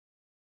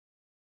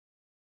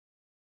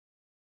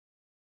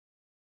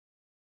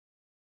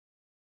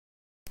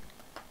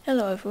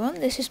Hello everyone,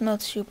 this is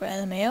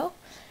MultiSuperLMAO,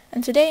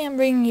 and today I'm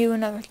bringing you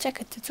another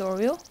Tekkit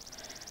tutorial.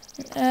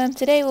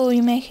 Today we'll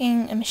be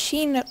making a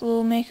machine that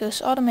will make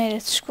us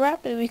automated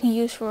scrap that we can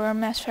use for our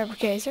mass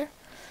fabricator.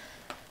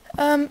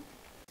 So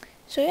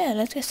yeah,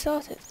 let's get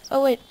started.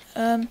 Oh wait,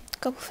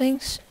 couple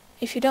things.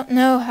 If you don't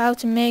know how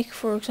to make,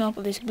 for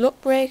example, this block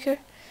breaker,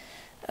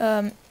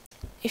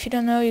 if you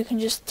don't know, you can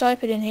just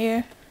type it in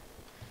here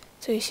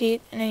so you see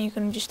it, and then you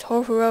can just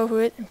hover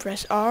over it and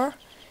press R,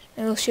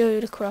 and it'll show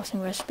you the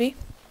crafting recipe.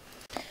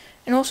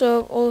 And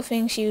also, all the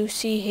things you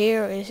see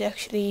here is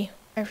actually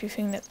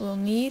everything that we'll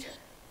need.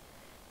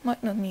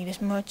 Might not need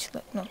as much,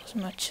 like not as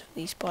much of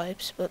these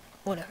pipes, but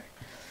whatever.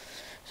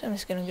 So I'm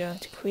just gonna go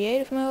into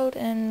creative mode,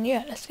 and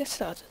yeah, let's get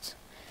started.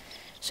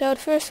 So the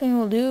first thing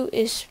we'll do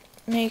is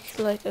make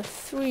like a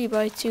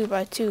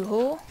 3x2x2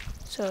 hole,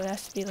 so it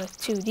has to be like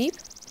 2 deep.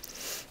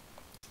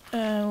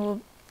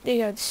 We'll dig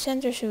out the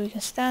center so we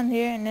can stand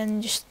here, and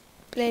then just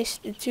place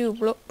the 2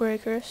 block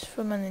breakers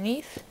from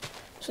underneath,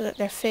 so that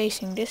they're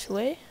facing this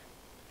way.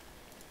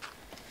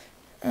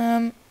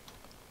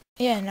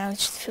 Yeah, now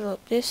just fill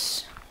up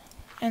this,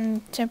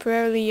 and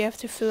temporarily you have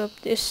to fill up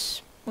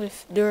this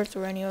with dirt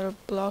or any other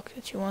block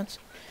that you want.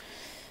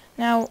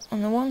 Now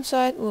on the one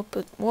side we'll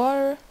put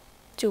water,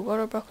 2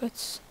 water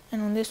buckets,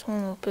 and on this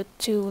one we'll put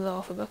 2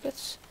 lava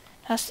buckets.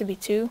 Has to be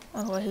 2,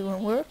 otherwise it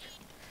won't work.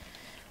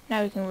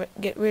 Now we can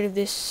get rid of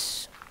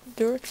this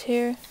dirt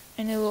here,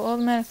 and it will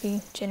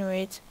automatically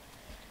generate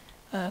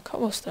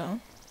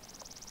cobblestone.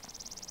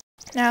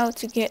 Now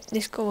to get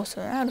this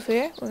cobblestone out of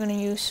here, we're going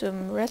to use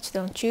some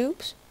redstone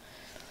tubes,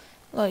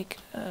 like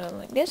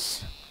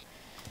this.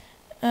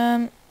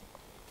 And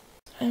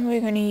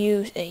we're going to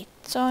use a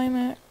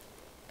timer.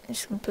 I'm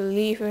just going to put a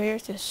lever here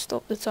to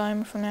stop the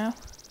timer for now.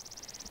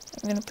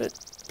 I'm going to put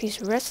a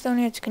piece of redstone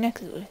here to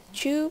connect it with a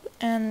tube,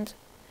 and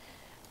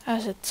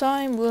as a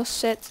time we'll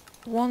set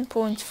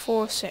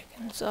 1.4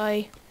 seconds.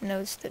 I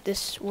noticed that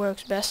this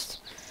works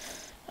best,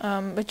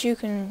 but you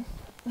can,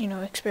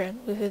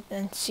 experiment with it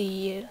and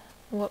see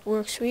what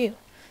works for you.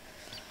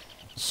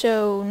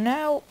 So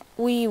now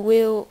we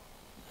will,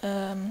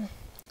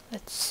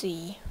 let's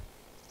see,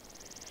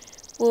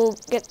 we'll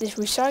get this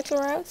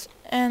recycler out,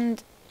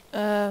 and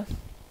I'm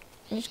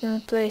just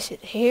going to place it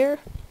here,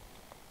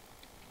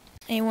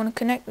 and you want to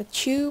connect the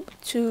tube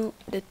to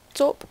the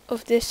top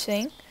of this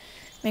thing.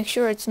 Make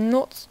sure it's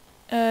not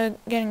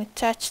getting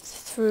attached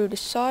through the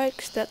side,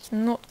 because that's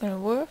not going to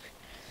work.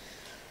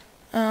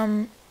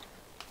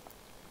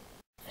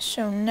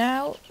 So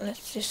now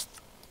let's just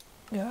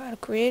go out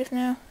of creative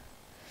now.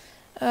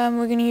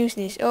 We're going to use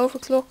these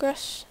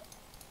overclockers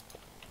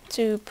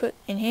to put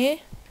in here,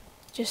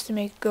 just to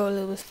make it go a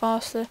little bit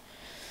faster.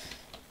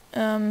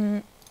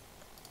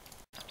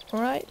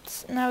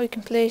 Right, now we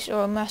can place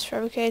our mass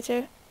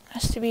fabricator.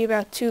 Has to be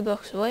about 2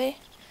 blocks away.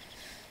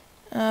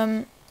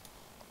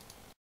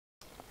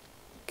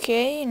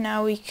 Okay,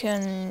 now we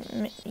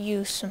can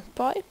use some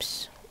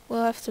pipes.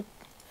 We'll have to,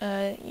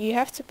 you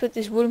have to put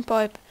this wooden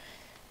pipe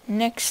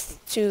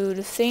next to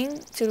the thing,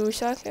 to the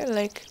recycler,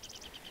 like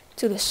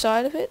to the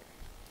side of it,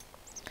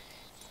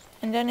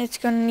 and then it's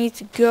gonna need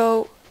to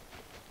go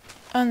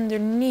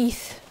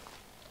underneath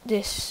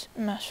this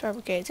mass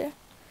fabricator,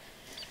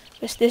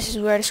 because this is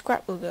where the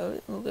scrap will go.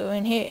 It will go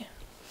in here.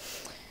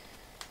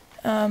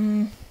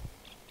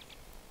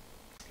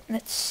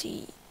 Let's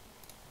see,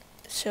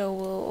 so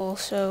we'll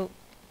also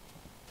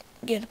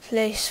get a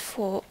place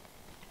for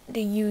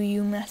the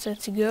UU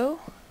method to go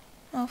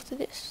after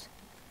this,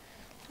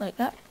 like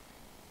that.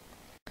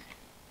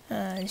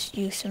 Just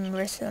use some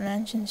redstone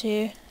engines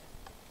here.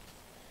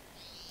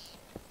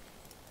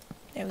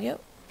 There we go.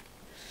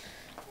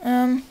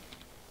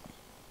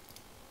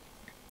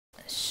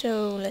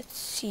 So let's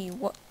see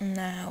what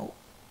now.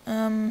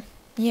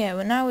 Yeah,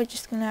 but now we're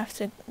just gonna have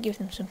to give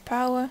them some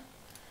power.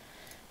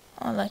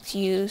 I like to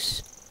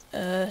use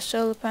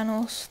solar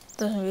panels.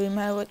 Doesn't really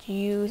matter what you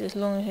use as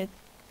long as it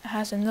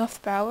has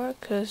enough power,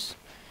 because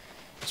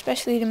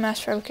especially the mass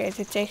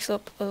fabricator takes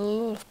up a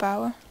lot of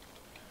power.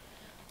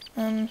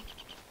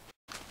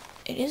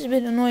 It is a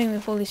bit annoying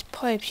with all these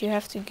pipes. You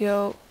have to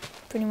go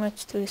pretty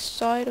much to the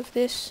side of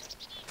this.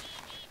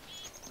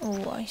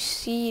 Oh, I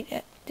see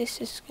that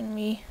this is gonna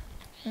be...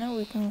 No,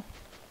 we can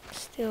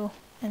still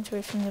enter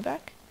it from the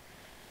back.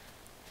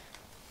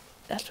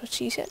 That's what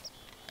she said.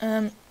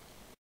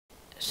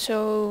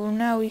 So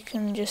now we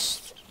can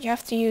just... You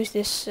have to use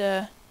this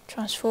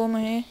transformer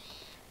here,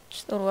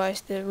 just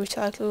otherwise the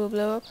recycler will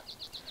blow up.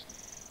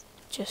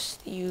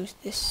 Just use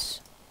this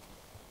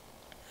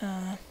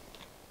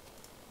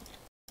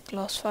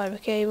glass fiber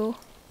cable.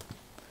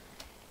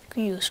 You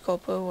can use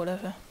copper or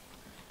whatever.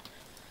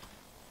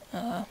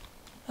 Oh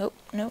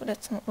no,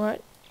 that's not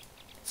right.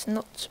 It's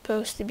not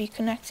supposed to be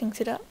connecting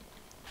to that.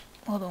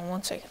 Hold on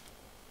 1 second.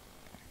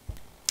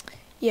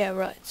 Yeah,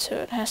 right, so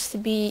it has to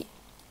be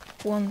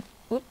one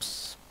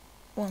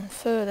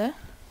further,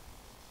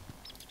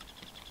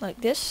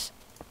 like this,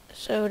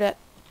 so that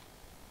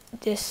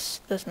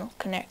this does not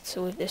connect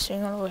so with this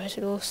thing, otherwise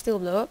it will still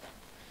blow up.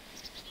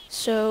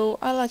 So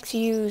I like to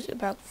use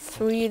about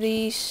 3 of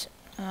these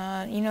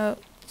You know,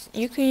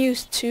 you can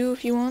use 2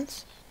 if you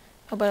want.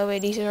 Oh, by the way,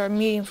 these are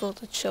medium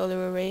voltage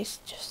solar arrays,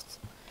 just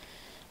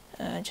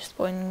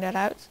pointing that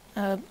out.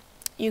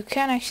 You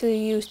can actually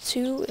use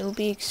 2, it'll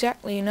be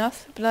exactly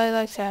enough, but I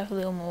like to have a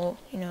little more,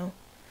 you know,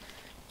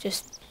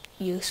 just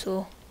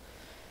useful.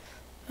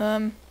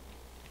 So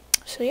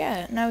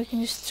yeah, now we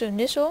can just turn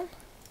this on.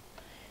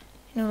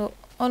 You know, it'll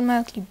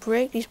automatically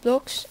break these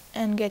blocks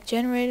and get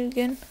generated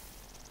again.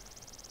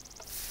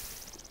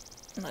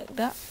 Like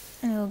that.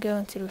 And it'll go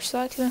into the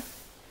recycler.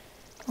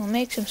 We'll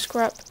make some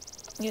scrap,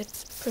 get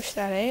pushed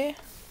out of here.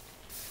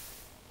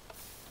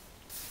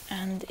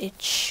 And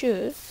it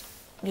should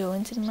go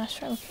into the mass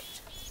fabricator.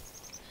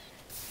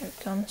 Here it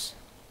comes.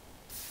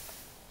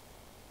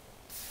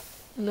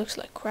 It looks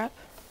like crap.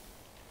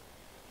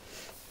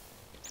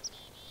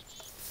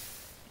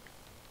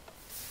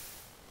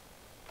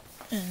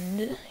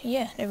 And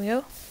yeah, there we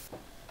go.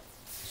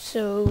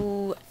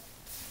 So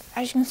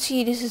as you can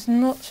see, this is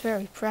not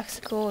very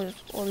practical. There's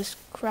all this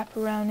crap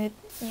around it.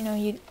 You know,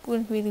 you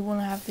wouldn't really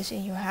want to have this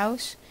in your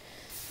house.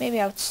 Maybe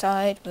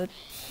outside, but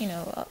you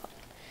know,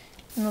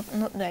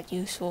 not that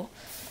useful.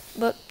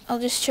 But I'll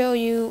just show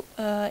you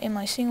in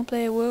my single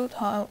player world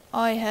how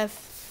I have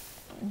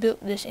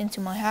built this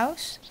into my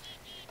house.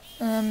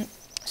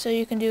 So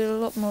you can do it a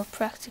lot more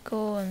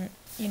practical and,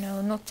 you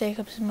know, not take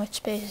up as much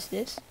space as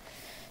this.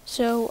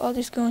 So I'll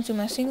just go into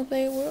my single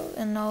player world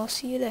and I'll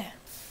see you there.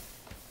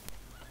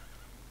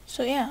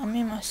 So yeah, I'm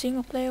in my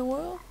single player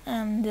world,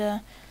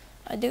 and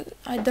I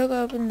dug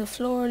open the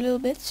floor a little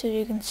bit so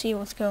you can see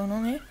what's going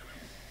on here.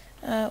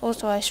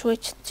 Also I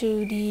switched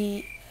to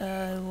the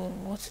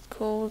what's it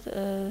called,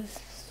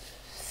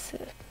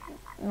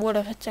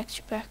 whatever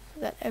texture pack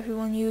that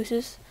everyone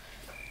uses.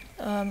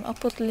 I'll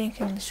put the link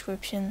in the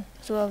description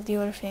as well as the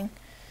other thing.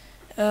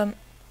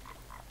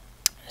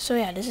 So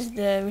yeah, this is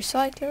the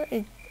recycler.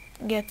 It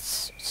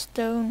gets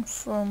stone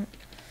from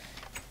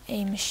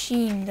a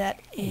machine that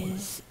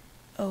is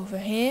over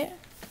here.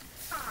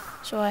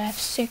 So I have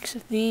 6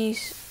 of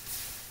these,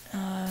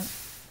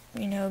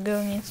 you know,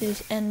 going into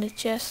this ender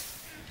chest,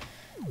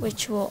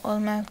 which will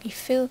automatically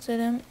filter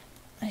them,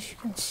 as you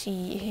can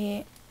see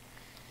here.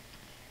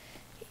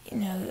 You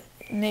know,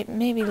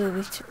 maybe a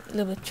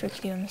little bit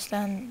tricky to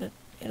understand, but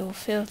it'll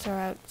filter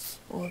out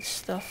all the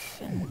stuff,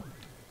 and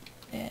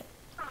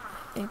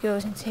it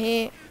goes into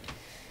here.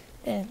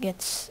 Then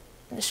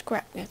the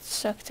scrap gets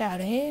sucked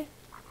out of here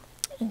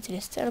into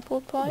this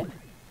teleport pipe.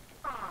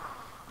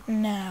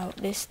 Now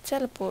this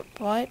teleport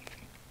pipe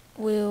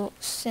will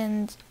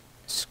send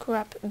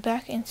scrap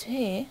back into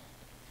here.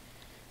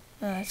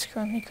 It's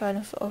currently kind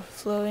of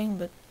overflowing,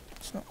 but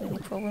it's not really a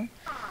problem.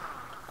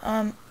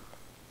 As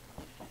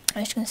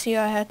you can see,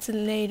 I had to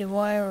lay the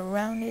wire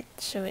around it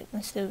so it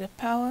can still get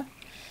power.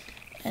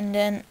 And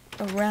then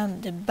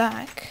around the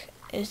back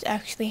is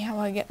actually how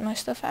I get my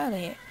stuff out of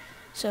here.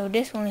 So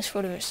this one is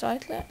for the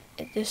recycler.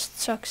 It just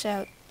sucks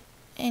out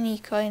any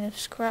kind of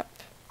scrap.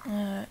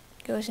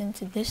 Goes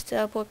into this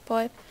teleport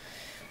pipe,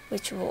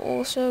 which will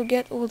also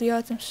get all the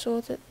items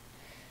sorted.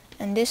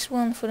 And this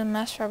one for the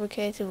mass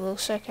fabricator will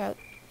suck out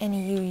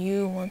any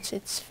UU once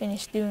it's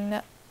finished doing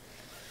that.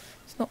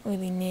 It's not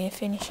really near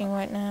finishing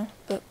right now,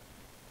 but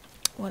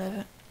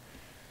whatever.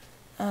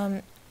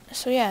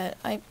 So yeah,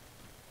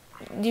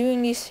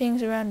 doing these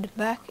things around the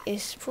back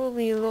is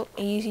probably a lot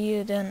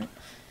easier than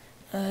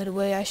the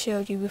way I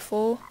showed you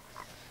before.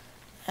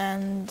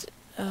 And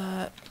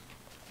oh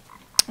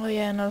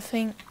yeah, another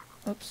thing.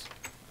 Oops.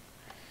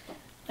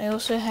 I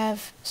also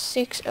have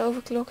 6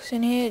 overclockers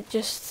in here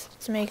just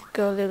to make it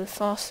go a little bit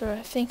faster.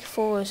 I think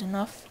 4 is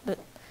enough, but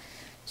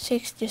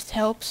 6 just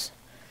helps.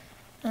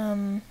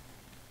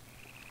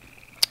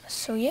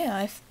 So yeah,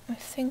 I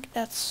think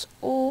that's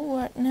all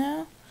right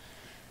now.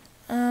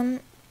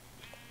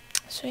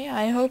 So yeah,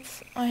 I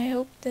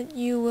hope that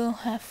you will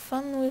have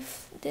fun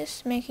with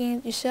this, making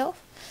it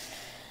yourself.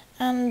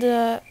 And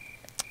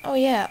oh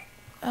yeah,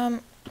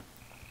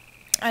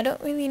 I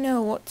don't really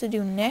know what to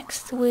do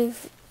next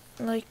with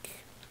like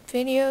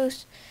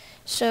videos,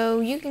 so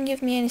you can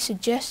give me any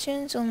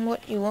suggestions on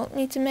what you want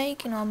me to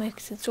make and I'll make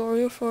a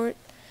tutorial for it.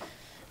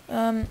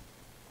 And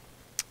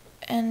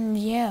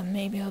yeah,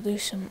 maybe I'll do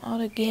some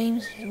other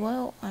games as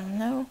well, I don't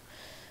know.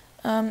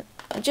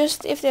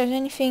 Just if there's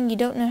anything you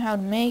don't know how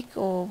to make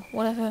or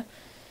whatever,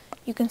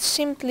 you can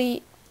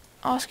simply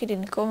ask it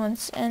in the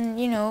comments, and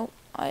you know,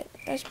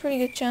 there's a pretty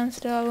good chance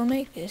that I will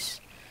make this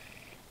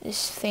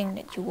thing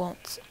that you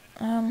want.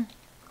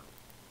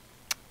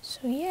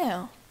 So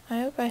yeah,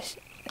 I hope I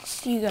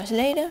see you guys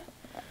later,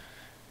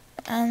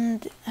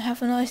 and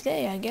have a nice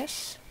day, I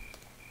guess.